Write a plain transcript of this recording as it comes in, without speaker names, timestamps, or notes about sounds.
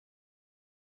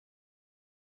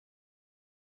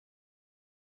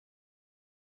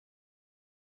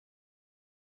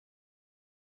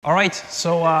All right,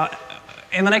 so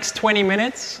in the next 20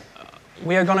 minutes,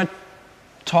 we are going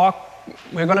to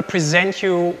we're going to present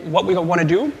you what we want to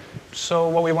do. So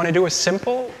what we want to do is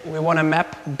simple. We want to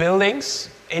map buildings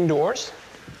indoors.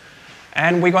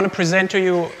 And we're going to present to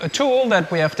you a tool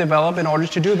that we have developed in order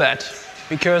to do that.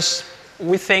 Because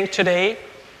we think today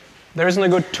there isn't a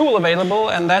good tool available,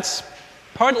 and that's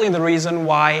partly the reason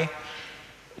why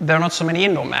there are not so many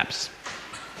indoor maps.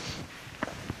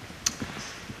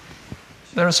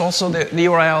 There's also the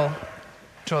URL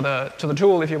to the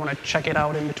tool if you want to check it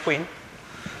out in between.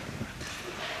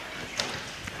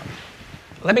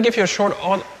 Let me give you a short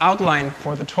outline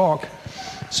for the talk.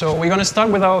 So we're going to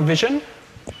start with our vision.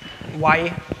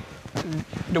 Why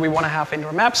do we want to have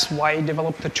indoor maps? Why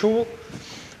develop the tool?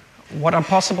 What are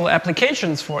possible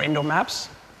applications for indoor maps?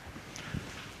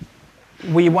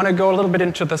 We want to go a little bit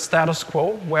into the status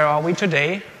quo. Where are we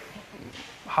today?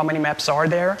 How many maps are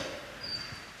there?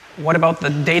 What about the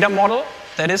data model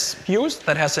that is used,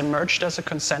 that has emerged as a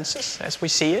consensus as we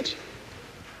see it?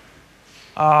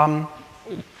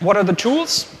 What are the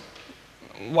tools?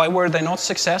 Why were they not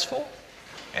successful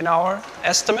in our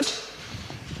estimate?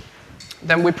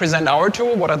 Then we present our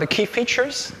tool. What are the key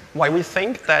features? Why we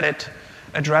think that it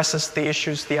addresses the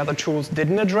issues the other tools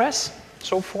didn't address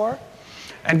so far?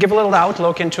 And give a little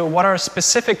outlook into what are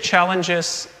specific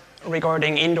challenges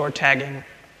regarding indoor tagging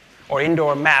or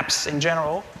indoor maps in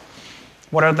general.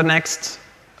 What are the next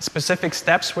specific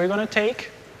steps we're going to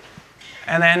take?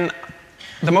 And then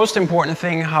the most important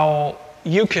thing, how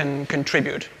you can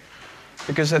contribute.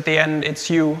 Because at the end, it's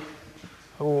you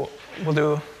who will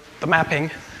do the mapping,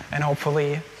 and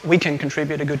hopefully we can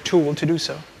contribute a good tool to do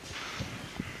so.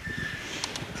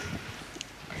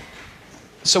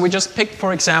 So we just picked,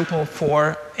 for example,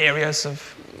 4 areas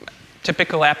of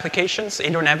typical applications.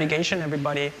 Indoor navigation,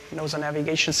 everybody knows a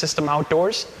navigation system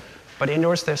outdoors, but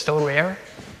indoors they're still rare.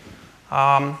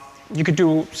 You could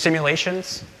do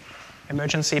simulations,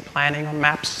 emergency planning on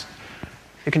maps.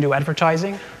 You can do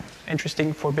advertising,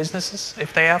 interesting for businesses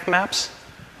if they have maps.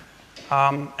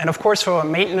 And of course for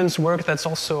maintenance work, that's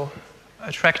also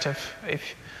attractive.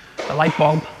 If the light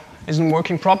bulb isn't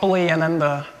working properly, and then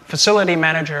the facility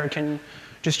manager can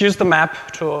just use the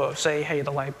map to say, hey,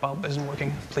 the light bulb isn't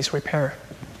working, please repair.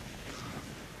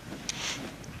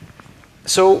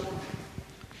 So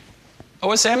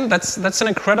OSM, that's an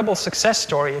incredible success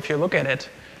story if you look at it.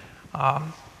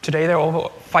 Today there are over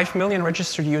 5 million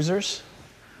registered users,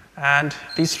 and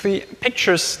these 3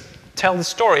 pictures tell the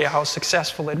story of how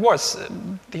successful it was.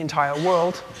 The entire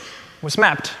world was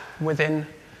mapped within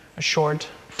a short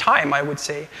time, I would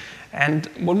say. And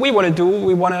what we want to do,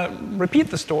 we want to repeat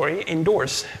the story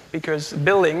indoors, because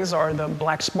buildings are the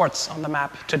black spots on the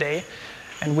map today,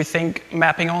 and we think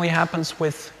mapping only happens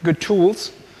with good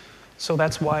tools, so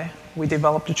that's why we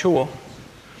developed a tool.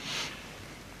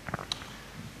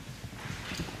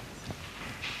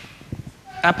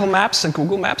 Apple Maps and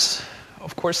Google Maps,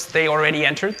 of course, they already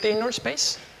entered the indoor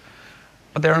space,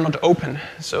 but they're not open,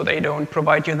 so they don't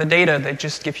provide you the data. They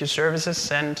just give you services,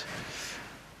 and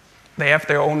they have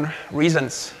their own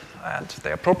reasons, and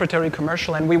they're proprietary,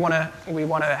 commercial, and we want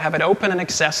to have it open and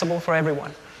accessible for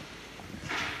everyone.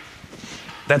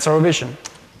 That's our vision.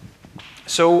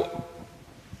 So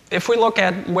if we look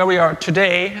at where we are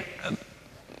today,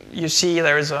 you see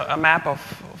there is a map of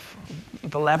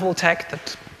the level tag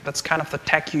that's kind of the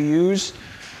tag you use,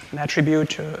 an attribute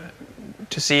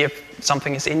to see if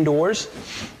something is indoors.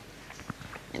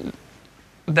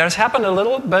 There's happened a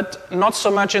little, but not so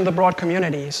much in the broad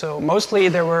community. So mostly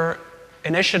there were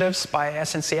initiatives by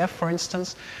SNCF, for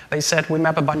instance. They said we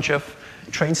map a bunch of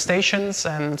train stations,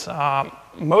 and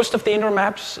most of the indoor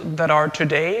maps that are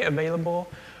today available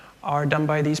are done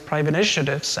by these private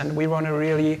initiatives, and we want to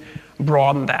really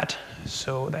broaden that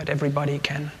so that everybody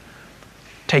can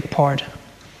take part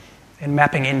in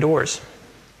mapping indoors.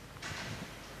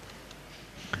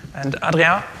 And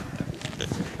Adrien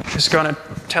is going to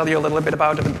tell you a little bit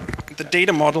about the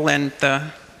data model and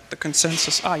the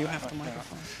consensus. You have the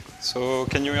microphone. So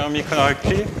can you hear me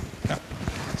correctly? Yeah.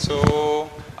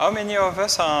 So how many of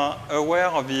us are aware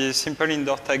of the simple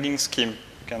indoor tagging scheme?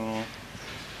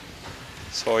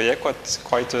 So yeah,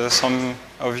 quite some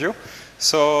of you.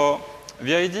 So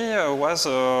the idea was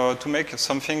to make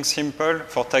something simple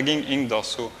for tagging indoors.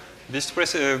 So this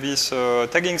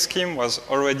tagging scheme was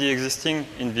already existing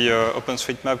in the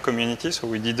OpenStreetMap community, so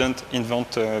we didn't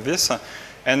invent this.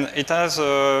 And it has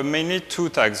mainly 2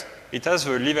 tags. It has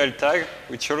the level tag,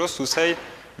 which allows to say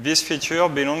this feature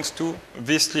belongs to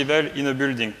this level in a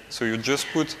building. So you just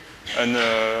put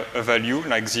a value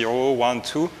like 0, 1,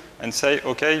 2, and say,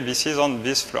 OK, this is on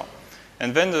this floor.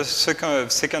 And then the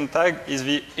second tag is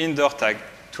the indoor tag.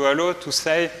 to allow to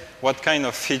say what kind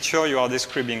of feature you are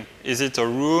describing. Is it a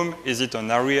room? Is it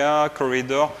an area,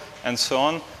 corridor, and so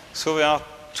on? So there are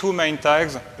two main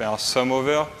tags. There are some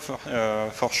other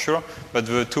for sure, but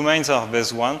the two mains are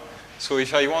base one. So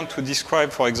if I want to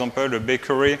describe, for example, a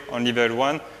bakery on level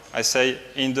 1, I say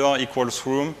indoor equals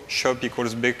room, shop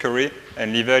equals bakery,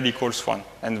 and level equals 1.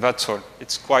 And that's all.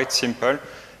 It's quite simple.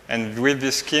 And with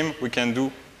this scheme, we can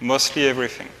do mostly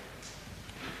everything.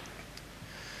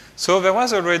 So there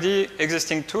was already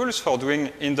existing tools for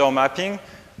doing indoor mapping,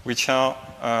 which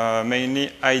are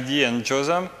mainly ID and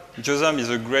JOSM. JOSM is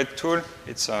a great tool.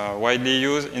 It's widely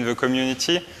used in the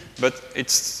community, but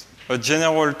it's a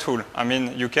general tool. I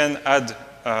mean, you can add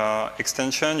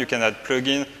extension, you can add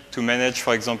plugin to manage,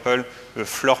 for example, the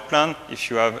floor plan. If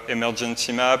you have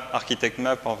emergency map, architect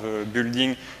map of a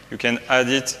building, you can add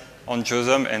it on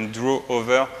JOSM and draw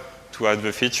over to add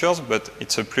the features, but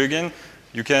it's a plugin.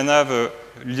 You can have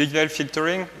level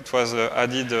filtering. It was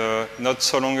added not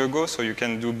so long ago, so you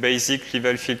can do basic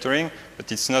level filtering, but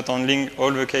it's not handling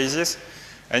all the cases.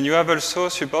 And you have also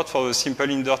support for the simple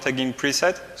indoor tagging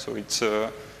preset, so it's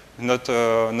not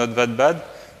that bad.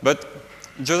 But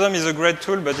JOSM is a great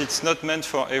tool, but it's not meant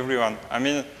for everyone. I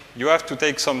mean, you have to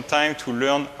take some time to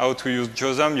learn how to use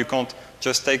JOSM. You can't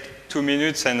just take 2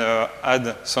 minutes and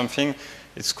add something.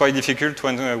 It's quite difficult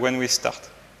when we start.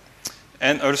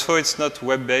 And also, it's not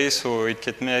web-based, so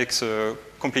it makes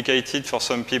complicated for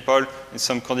some people in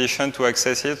some conditions to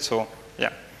access it. So,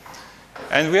 yeah.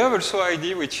 And we have also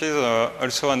ID, which is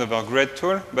also another great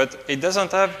tool, but it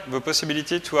doesn't have the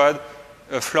possibility to add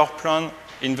a floor plan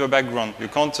in the background. You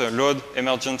can't load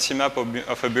emergency map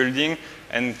of a building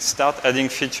and start adding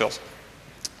features.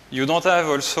 You don't have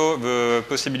also the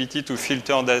possibility to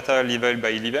filter data level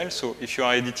by level. So if you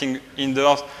are editing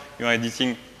indoors, you are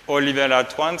editing all levels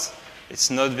at once. It's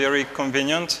not very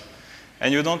convenient.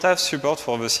 And you don't have support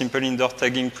for the simple indoor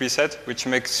tagging preset, which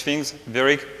makes things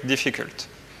very difficult.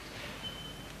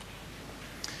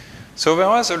 So there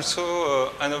was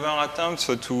also another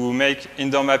attempt to make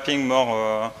indoor mapping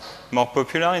more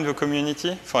popular in the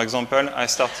community. For example, I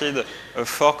started a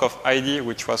fork of ID,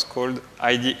 which was called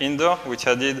ID Indoor, which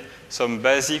added some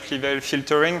basic level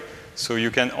filtering, so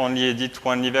you can only edit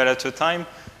one level at a time,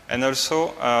 and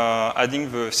also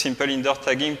adding the simple indoor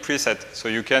tagging preset, so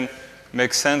you can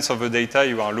make sense of the data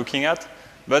you are looking at.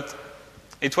 But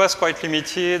it was quite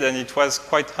limited, and it was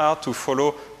quite hard to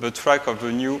follow the track of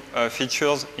the new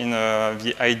features in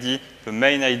the ID, the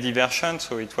main ID version,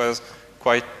 so it was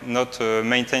quite not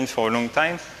maintained for a long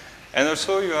time. And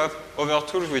also you have other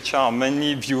tools which are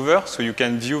mainly viewer, so you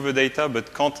can view the data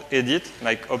but can't edit,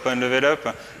 like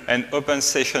OpenLevelUp and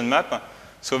OpenStationMap.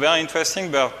 So they are interesting,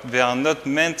 but they are not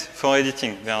meant for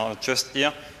editing. They are just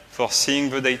here for seeing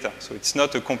the data. So it's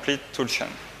not a complete toolchain.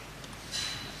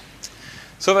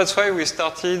 So that's why we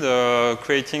started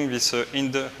creating this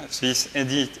indoor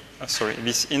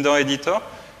editor.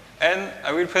 And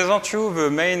I will present you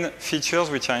the main features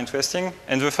which are interesting.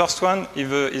 And the first one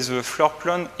is the floor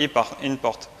plan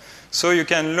import. So you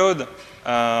can load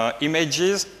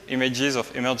images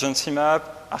of emergency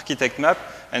map, architect map,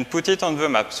 and put it on the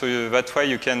map. So that way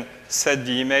you can set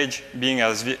the image being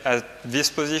at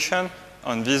this position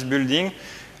on this building.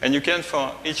 And you can,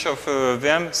 for each of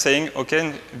them, saying,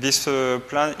 okay, this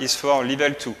plan is for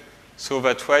level 2. So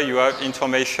that way you have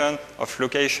information of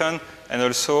location and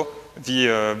also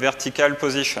the vertical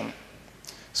position.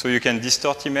 So you can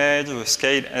distort image, the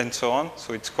scale, and so on.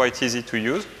 So it's quite easy to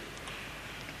use.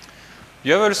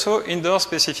 You have also indoor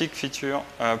specific feature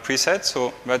presets.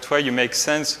 So that way you make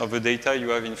sense of the data you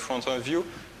have in front of you.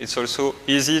 It's also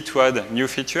easy to add new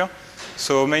feature.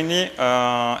 So mainly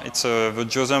it's the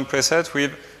JOSM preset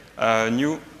with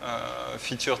new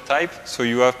feature type. So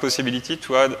you have possibility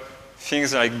to add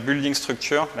things like building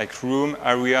structure, like room,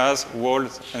 areas,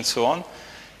 walls, and so on.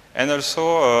 And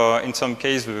also, in some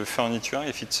case, the furniture,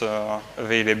 if it's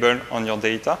available on your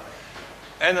data.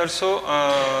 And also,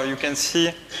 you can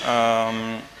see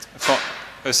for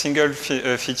a single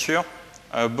feature,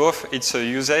 both its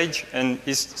usage and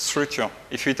its structure.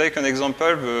 If we take an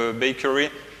example, the bakery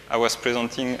I was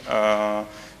presenting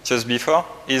just before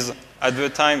is at the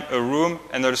time a room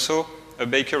and also a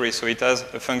bakery. So it has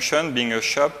a function being a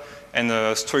shop and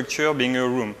a structure being a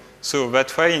room. So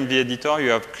that way in the editor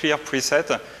you have clear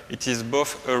preset. It is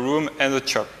both a room and a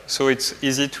shop. So it's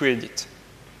easy to edit.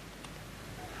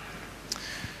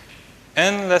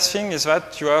 And last thing is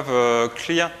that you have a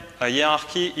clear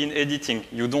hierarchy in editing.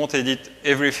 You don't edit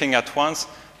everything at once.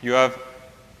 You have,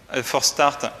 for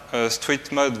start, a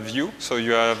strict mode view. So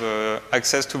you have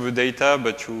access to the data,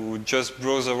 but you just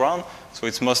browse around. So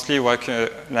it's mostly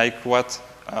like what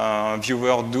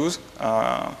viewer does.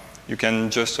 You can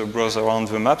just browse around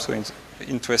the map, so it's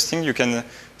interesting. You can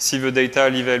see the data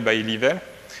level by level.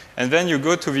 And then you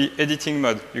go to the editing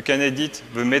mode. You can edit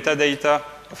the metadata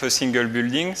of a single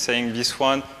building, saying this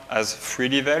one has 3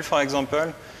 levels, for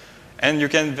example. And you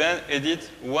can then edit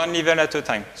 1 level at a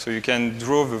time. So you can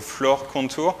draw the floor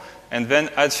contour and then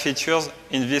add features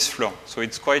in this floor. So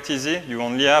it's quite easy. You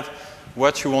only have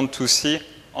what you want to see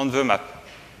on the map.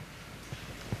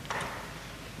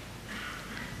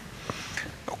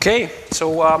 Okay,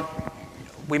 so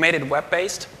we made it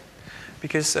web-based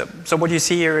because so what you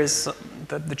see here is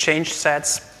the change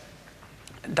sets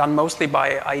done mostly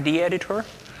by ID editor,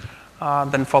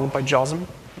 then followed by JOSM.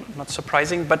 Not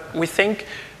surprising, but we think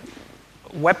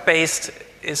web-based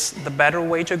is the better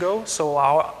way to go. So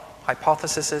our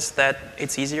hypothesis is that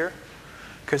it's easier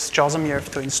because JOSM you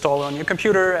have to install on your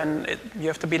computer and you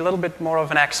have to be a little bit more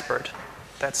of an expert.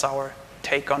 That's our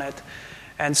take on it.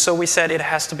 And so we said it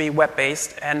has to be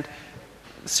web-based and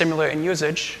similar in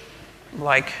usage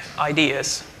like ID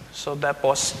is. So that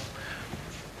was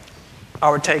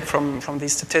our take from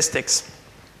these statistics.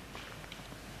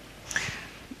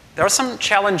 There are some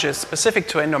challenges specific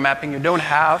to indoor mapping you don't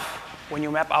have when you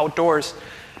map outdoors.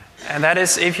 And that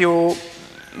is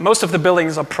most of the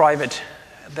buildings are private.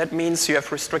 That means you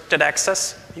have restricted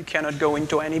access. You cannot go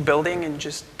into any building and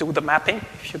just do the mapping.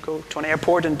 If you go to an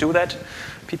airport and do that,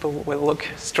 people will look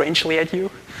strangely at you,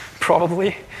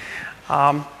 probably.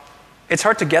 It's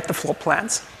hard to get the floor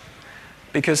plans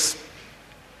because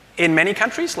in many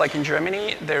countries, like in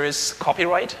Germany, there is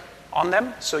copyright on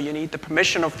them. So you need the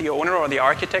permission of the owner or the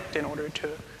architect in order to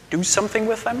do something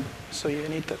with them. So you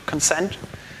need the consent.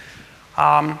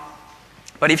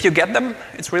 But if you get them,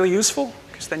 it's really useful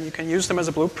because then you can use them as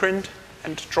a blueprint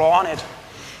and draw on it.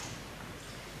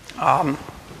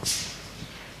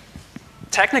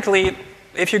 Technically,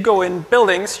 if you go in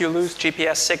buildings, you lose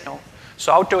GPS signal.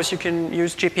 So outdoors, you can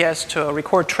use GPS to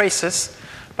record traces,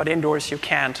 but indoors, you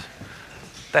can't.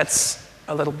 That's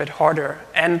a little bit harder.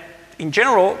 And in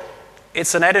general,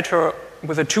 it's an editor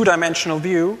with a 2-dimensional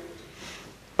view,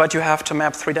 but you have to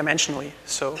map 3-dimensionally.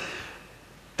 So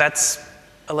that's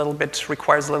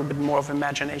requires a little bit more of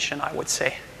imagination, I would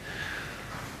say.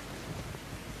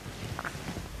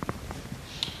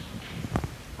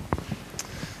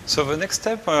 So the next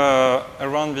step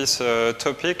around this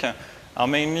topic are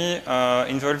mainly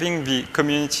involving the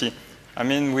community. I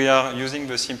mean, we are using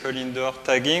the simple indoor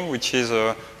tagging, which is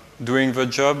doing the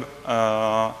job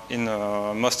in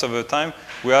most of the time.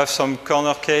 We have some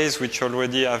corner case which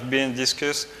already have been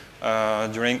discussed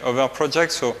during other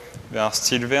projects, so they are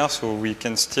still there, so we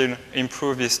can still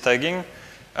improve this tagging.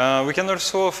 We can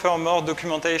also offer more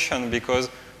documentation because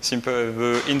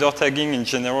the indoor tagging in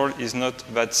general is not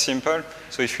that simple.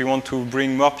 So if we want to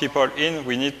bring more people in,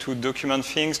 we need to document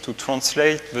things, to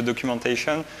translate the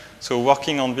documentation. So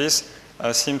working on this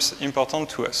seems important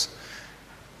to us.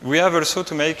 We have also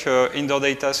to make indoor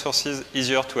data sources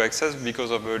easier to access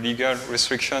because of the legal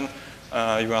restriction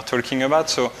you are talking about.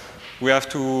 So we have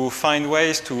to find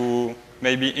ways to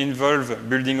maybe involve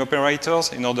building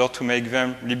operators in order to make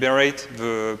them liberate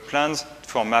the plans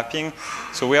for mapping.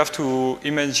 So we have to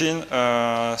imagine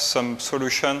some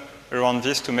solution around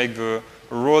this to make the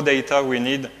raw data we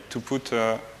need to put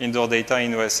indoor data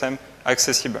in OSM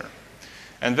accessible.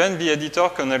 And then the editor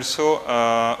can also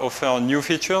offer new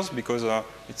features because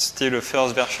it's still a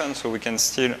first version, so we can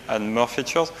still add more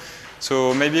features.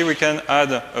 So maybe we can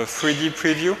add a 3D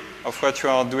preview of what you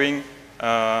are doing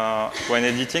when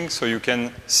editing, so you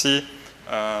can see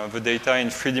the data in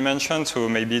 3 dimensions, so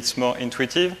maybe it's more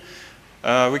intuitive.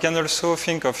 We can also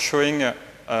think of showing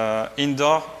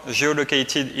indoor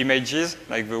geolocated images,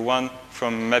 like the one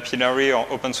from Mapillary or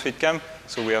OpenStreetMap.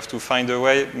 So we have to find a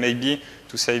way, maybe,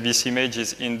 to say this image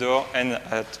is indoor and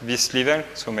at this level.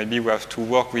 So maybe we have to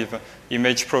work with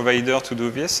image provider to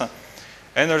do this.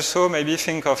 And also maybe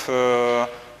think of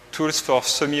tools for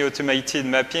semi-automated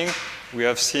mapping. We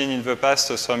have seen in the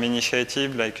past some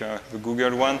initiative like the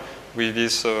Google one with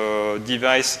this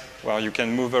device where you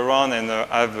can move around and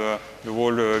have the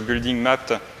whole building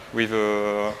mapped with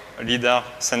a LiDAR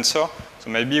sensor. So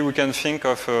maybe we can think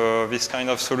of this kind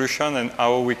of solution and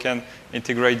how we can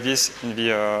integrate this in the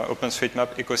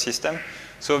OpenStreetMap ecosystem.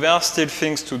 So there are still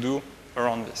things to do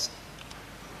around this.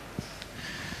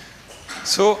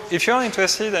 So if you are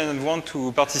interested and want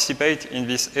to participate in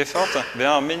this effort, there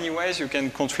are many ways you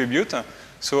can contribute.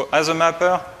 So as a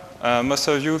mapper, most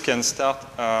of you can start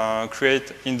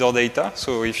create indoor data.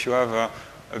 So if you have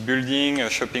a building,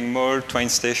 a shopping mall, train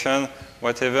station,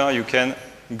 whatever, you can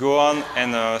go on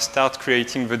and start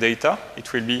creating the data.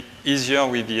 It will be easier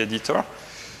with the editor.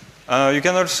 You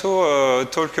can also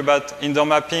talk about indoor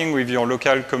mapping with your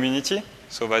local community,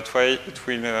 so that way it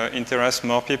will interest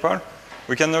more people.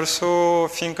 We can also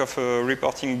think of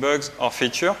reporting bugs or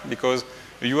feature, because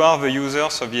you are the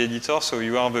users of the editor, so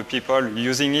you are the people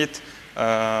using it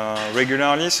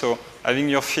regularly, so having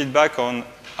your feedback on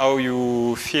how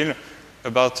you feel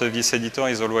about this editor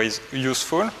is always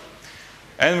useful.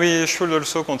 And we should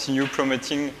also continue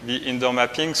promoting the indoor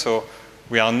mapping, so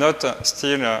we are not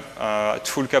still at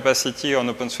full capacity on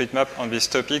OpenStreetMap on these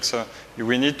topics.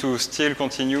 We need to still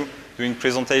continue doing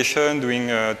presentation, doing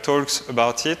talks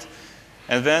about it,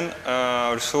 and then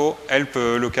also help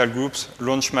local groups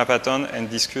launch Mapathon and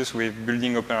discuss with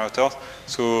building operators,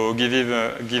 so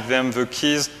give them the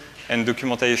keys and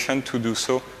documentation to do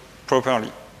so properly.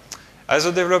 As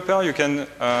a developer, you can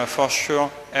for sure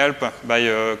help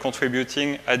by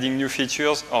contributing, adding new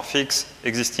features or fix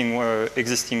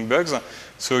existing bugs.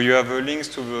 So you have links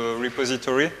to the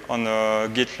repository on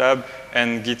GitLab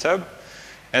and GitHub.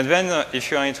 And then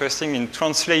if you are interested in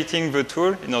translating the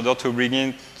tool in order to bring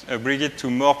it to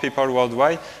more people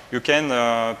worldwide, you can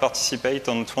participate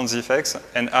on Transifex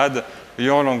and add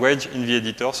your language in the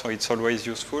editor, so it's always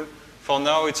useful. For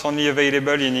now, it's only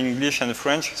available in English and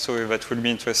French, so that will be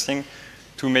interesting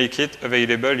to make it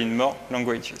available in more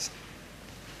languages.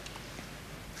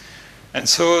 And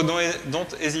so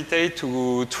don't hesitate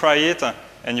to try it,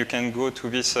 and you can go to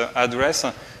this address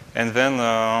and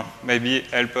then maybe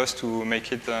help us to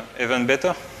make it even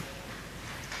better.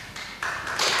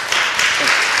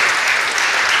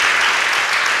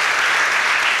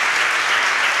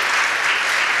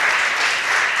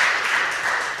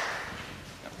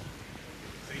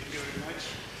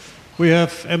 We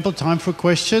have ample time for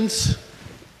questions.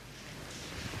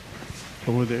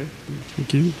 Over there.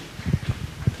 Thank you.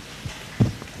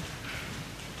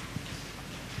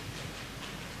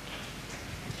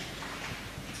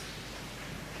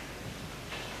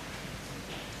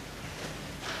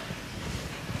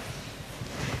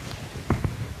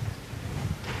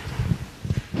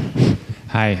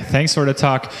 Hi, thanks for the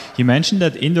talk. You mentioned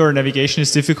that indoor navigation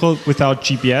is difficult without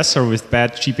GPS or with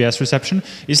bad GPS reception.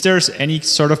 Is there any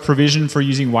sort of provision for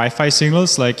using Wi-Fi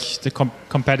signals like the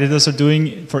competitors are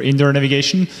doing for indoor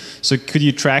navigation? So could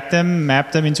you track them,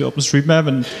 map them into OpenStreetMap?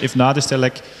 And if not, is there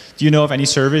do you know of any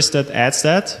service that adds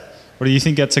that? Or do you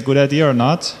think that's a good idea or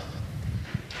not?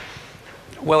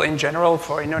 Well, in general,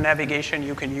 for indoor navigation,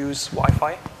 you can use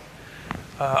Wi-Fi.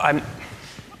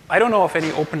 I don't know of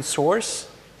any open source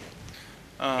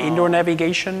indoor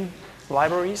navigation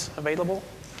libraries available.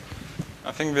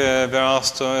 I think there are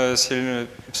still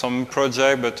some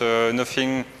projects, but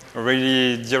nothing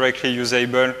really directly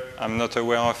usable. I'm not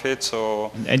aware of it.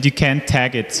 So. And you can't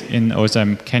tag it in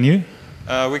OSM, can you?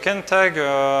 We can tag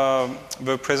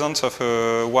the presence of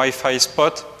a Wi-Fi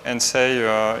spot and say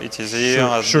it is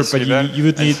here. Sure, but you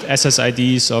would need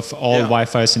SSIDs of all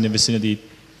Wi-Fis in the vicinity.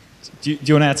 Do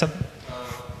you want to add something?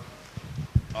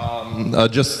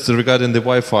 Just regarding the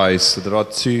Wi-Fi's, there are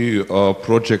two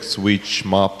projects which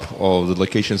map the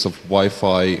locations of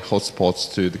Wi-Fi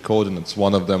hotspots to the coordinates.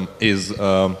 One of them is,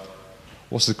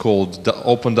 what's it called, the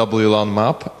OpenWLAN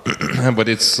map, but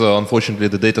it's unfortunately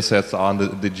the datasets are under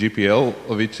the GPL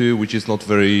v2, which is not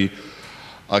very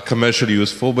commercially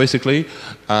useful, basically.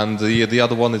 And the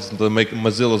other one is the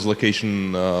Mozilla's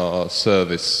location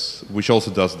service, which also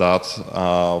does that,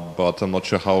 but I'm not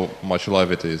sure how much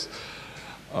live it is.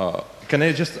 Can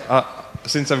I just,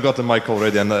 since I've got the mic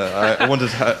already, and I wanted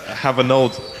to have a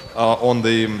note on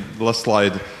the last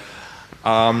slide.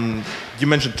 You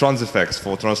mentioned Transifex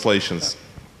for translations.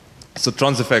 So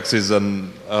Transifex is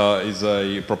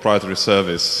a proprietary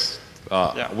service.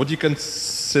 Would you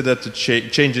consider to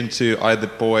change into either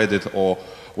PoEdit or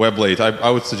WebLate?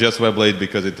 I would suggest WebLate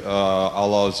because it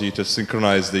allows you to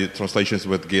synchronize the translations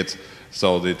with Git.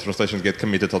 So the translations get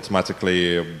committed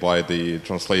automatically by the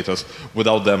translators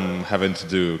without them having to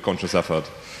do conscious effort.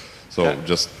 So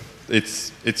just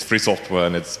it's free software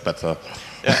and it's better.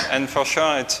 Yeah, and for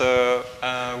sure it's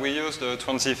we use the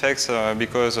Transifex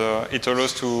because it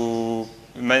allows to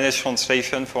manage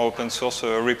translation for open source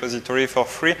repository for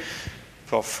free.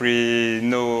 For free,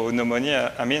 no money.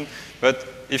 I mean, but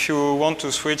if you want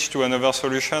to switch to another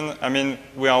solution, I mean,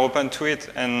 we are open to it,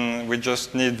 and we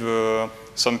just need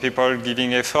some people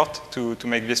giving effort to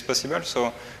make this possible.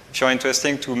 So if you're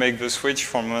interested to make the switch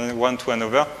from one to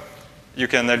another, you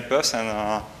can help us,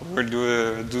 and we'll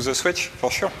do the switch for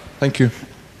sure. Thank you.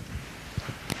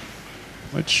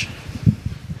 Much.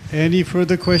 Any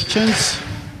further questions?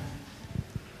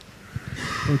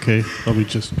 Okay, let me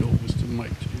just go with the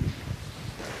mic.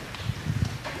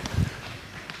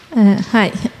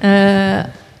 Hi.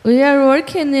 We are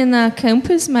working in a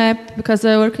campus map because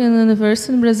I work in a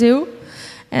university in Brazil.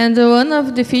 And one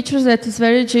of the features that is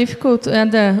very difficult,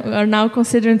 and we are now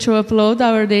considering to upload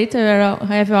our data, we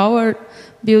have our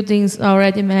buildings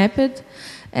already mapped.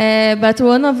 But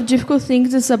one of the difficult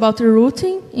things is about the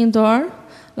routing indoor.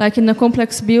 Like in a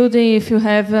complex building, if you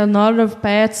have a lot of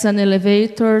paths and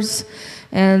elevators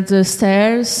and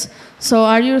stairs. So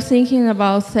are you thinking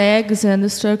about tags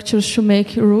and structures to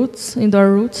make routes,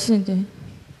 indoor routes? You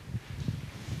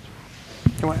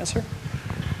want to answer?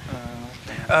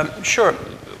 Sure.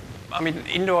 I mean,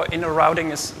 indoor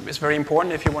routing is very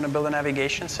important if you want to build a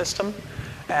navigation system.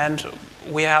 And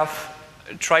we have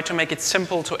tried to make it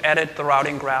simple to edit the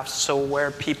routing graphs so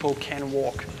where people can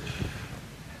walk.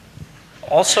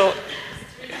 Also,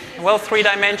 well, 3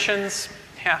 dimensions,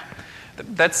 yeah,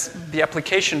 that's the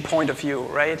application point of view,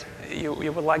 right? You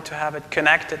would like to have it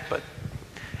connected, but...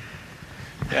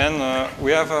 And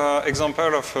we have an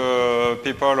example of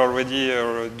people already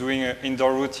doing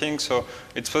indoor routing, so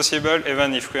it's possible,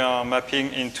 even if we are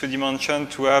mapping in 2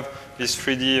 dimensions, to have this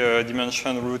 3D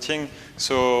dimension routing.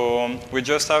 So we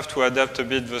just have to adapt a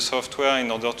bit the software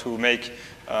in order to make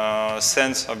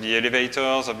sense of the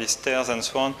elevators, of the stairs, and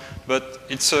so on. But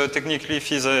it's technically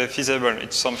feasible.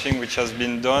 It's something which has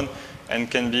been done and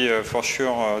can be for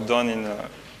sure done in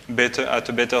at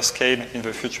a better scale in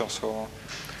the future. So.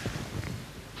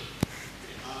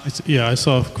 Yeah, I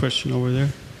saw a question over there.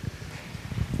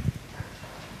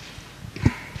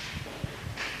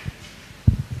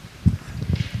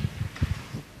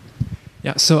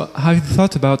 Yeah, so have you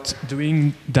thought about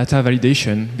doing data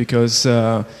validation? Because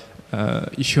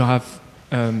if you have,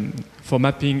 for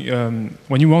mapping,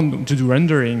 when you want to do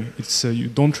rendering, it's, you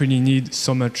don't really need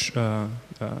so much a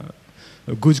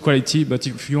good quality, but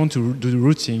if you want to do the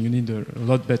routing, you need a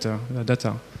lot better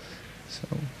data. So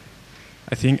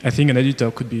I think an editor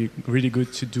could be really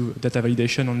good to do data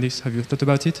validation on this. Have you thought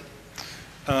about it?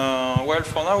 Well,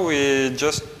 for now, we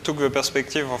just took the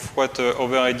perspective of what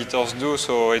other editors do.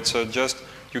 So it's just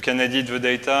you can edit the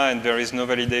data and there is no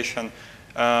validation.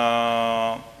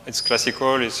 It's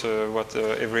classical. It's what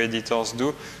every editors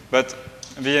do. But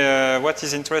what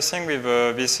is interesting with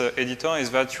this editor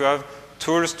is that you have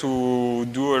tools to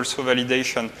do also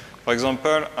validation. For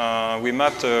example, we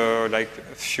mapped like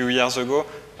a few years ago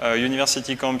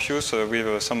university campus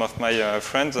with some of my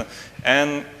friends,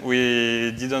 and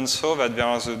we didn't saw that there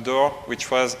was a door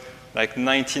which was like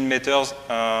 19 meters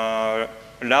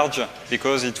large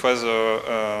because it was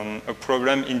a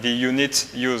problem in the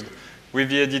units used. With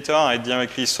the editor, I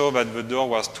directly saw that the door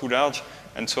was too large,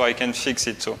 and so I can fix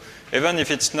it. So even if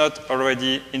it's not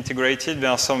already integrated, there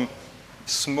are some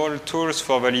small tools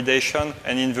for validation,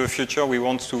 and in the future we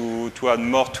want to add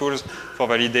more tools for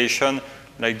validation,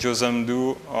 like JOSM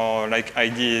do, or like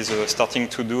ID is starting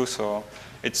to do. So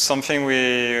it's something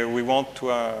we want to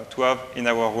have in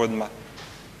our roadmap.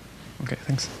 Okay,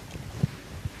 thanks.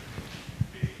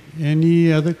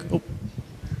 Any other? Oh.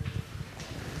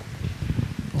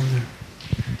 Over there.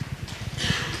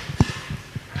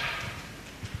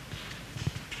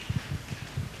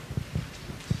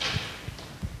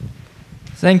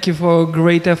 Thank you for a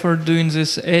great effort doing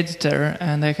this editor,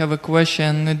 and I have a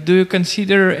question. Do you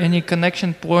consider any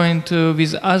connection point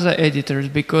with other editors?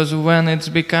 Because when it's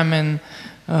becoming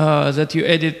that you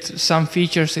edit some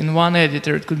features in one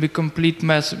editor, it could be complete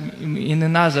mess in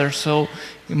another. So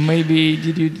maybe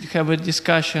did you have a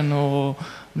discussion or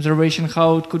observation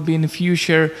how it could be in the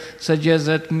future, suggest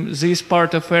that this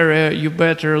part of area you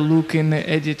better look in the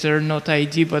editor, not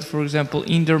ID, but for example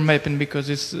indoor mapping because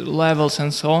it's levels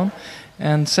and so on?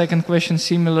 And second question,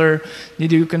 similar,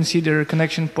 did you consider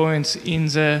connection points in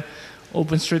the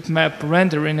OpenStreetMap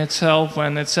rendering itself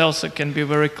when it also can be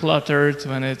very cluttered,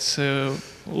 when it's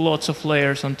lots of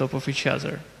layers on top of each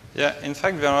other? Yeah, in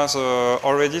fact, there was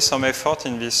already some effort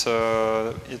in this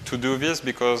to do this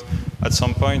because at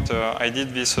some point I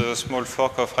did this small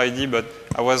fork of ID, but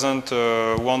I wasn't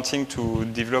wanting to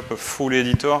develop a full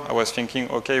editor. I was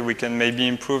thinking, okay, we can maybe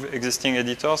improve existing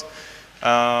editors.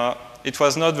 It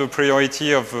was not the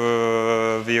priority of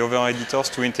the other editors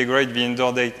to integrate the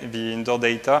indoor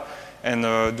data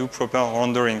and do proper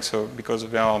rendering. So because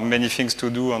there are many things to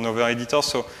do on other editors,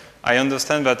 so I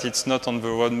understand that it's not on the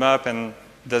roadmap and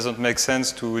doesn't make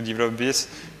sense to develop this.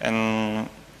 And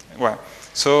well,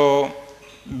 so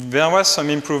there was some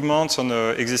improvements on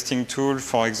the existing tool,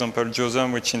 for example,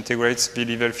 JOSM, which integrates the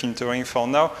level filtering for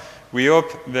now. We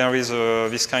hope there is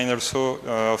this kind also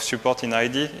of support in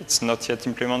ID. It's not yet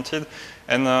implemented.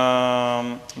 And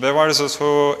there was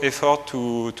also effort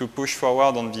to push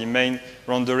forward on the main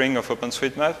rendering of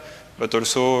OpenStreetMap. but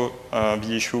also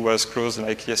the issue was closed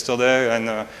like yesterday,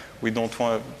 and we don't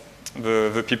want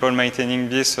the people maintaining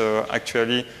this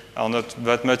actually are not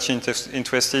that much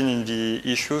interested in the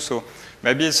issue. So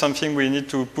maybe it's something we need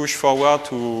to push forward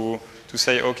to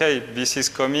say, okay, this is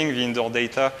coming, the indoor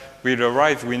data will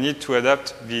arrive. We need to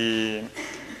adapt the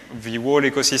whole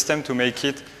ecosystem to make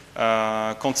it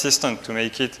consistent, to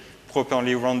make it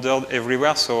properly rendered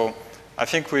everywhere. So I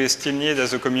think we still need,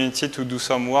 as a community, to do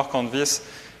some work on this.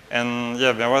 And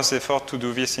yeah, there was effort to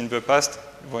do this in the past.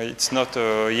 Well, it's not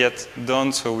yet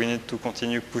done, so we need to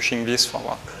continue pushing this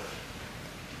forward.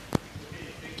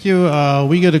 Thank you.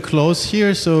 We got to close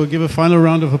here, so give a final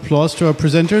round of applause to our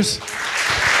presenters.